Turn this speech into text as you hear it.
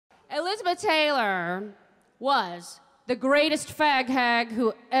Elizabeth Taylor was the greatest fag hag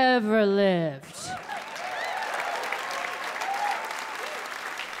who ever lived.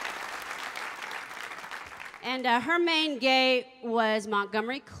 And her main gay was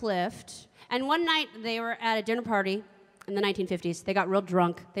Montgomery Clift. And one night they were at a dinner party in the 1950s. They got real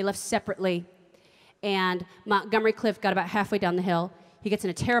drunk. They left separately. And Montgomery Clift got about halfway down the hill. He gets in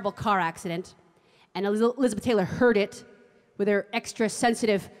a terrible car accident. And Elizabeth Taylor heard it with her extra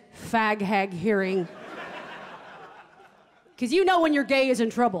sensitive fag hag hearing. Because you know when your gay is in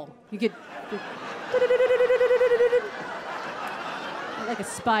trouble. You get like a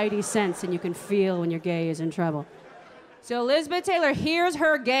spidey sense, and you can feel when your gay is in trouble. So Elizabeth Taylor hears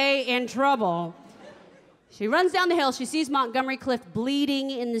her gay in trouble. She runs down the hill. She sees Montgomery Clift bleeding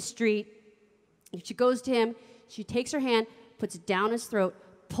in the street. She goes to him. She takes her hand, puts it down his throat,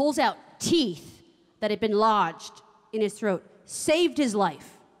 pulls out teeth that had been lodged in his throat, saved his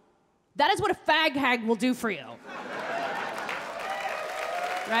life. That is what a fag hag will do for you.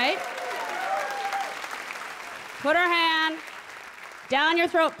 Right? Put her hand down your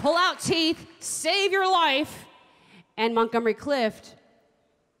throat, pull out teeth, save your life, and Montgomery Clift,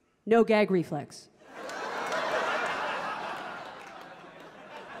 no gag reflex.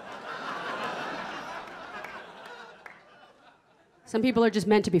 Some people are just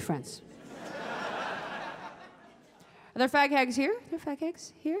meant to be friends. Are there fag hags here? Are there fag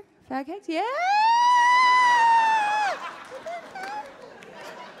hags here? Fag hags? Yeah!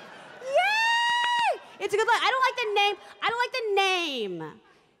 It's a good line. I don't like the name. I don't like the name.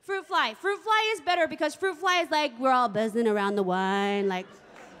 Fruit fly. Fruit fly is better because fruit fly is like we're all buzzing around the wine. Like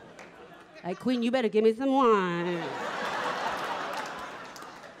Queen, you better give me some wine.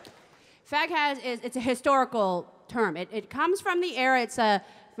 Fag hag it's a historical term. It comes from the era. It's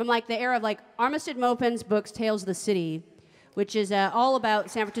from like the era of like Armistead Maupin's books, Tales of the City, which is all about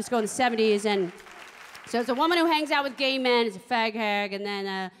San Francisco in the 70s. And so it's a woman who hangs out with gay men is a fag hag, and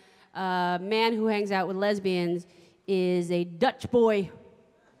then a man who hangs out with lesbians is a Dutch boy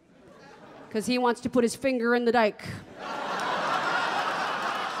because he wants to put his finger in the dike.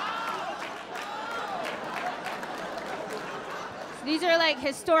 These are like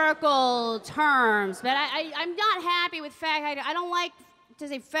historical terms, but I'm not happy with fag. I don't like to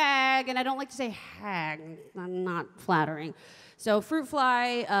say fag, and I don't like to say hag. I'm not flattering. So fruit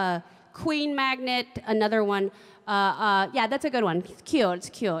fly, queen magnet, another one. Yeah, that's a good one. It's cute. It's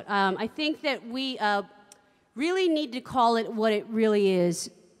cute. I think that we really need to call it what it really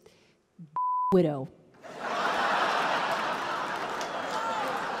is: widow.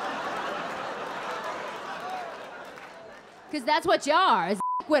 Because that's what you are.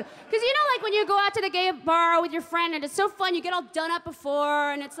 Because you know, like when you go out to the gay bar with your friend and it's so fun, you get all done up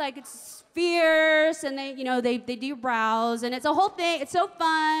before and it's like it's fierce and they do your brows and it's a whole thing. It's so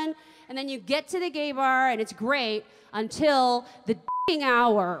fun. And then you get to the gay bar and it's great until the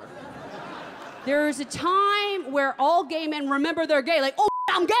hour. There's a time where all gay men remember they're gay. Like, oh,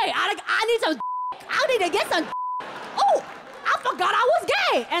 I'm gay. I need some. I need to get some. Oh, I forgot I was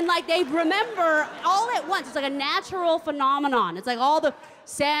gay. And like they remember all at once. It's like a natural phenomenon. It's like all the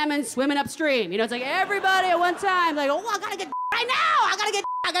salmon swimming upstream. You know, it's like everybody at one time. Like, oh, I gotta get right now.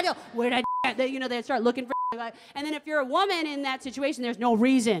 I gotta go. Where'd I get? You know, they start looking for. And then if you're a woman in that situation, there's no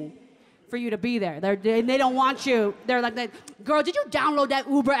reason for you to be there. They don't want you. They're like, girl, did you download that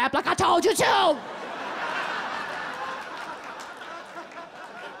Uber app like I told you to?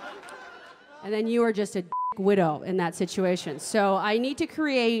 And then you are just a widow in that situation. So I need to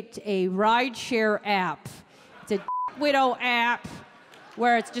create a rideshare app. It's a widow app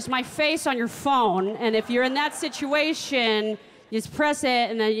where it's just my face on your phone. And if you're in that situation, you just press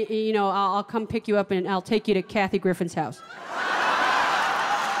it and then, you know, I'll come pick you up and I'll take you to Kathy Griffin's house.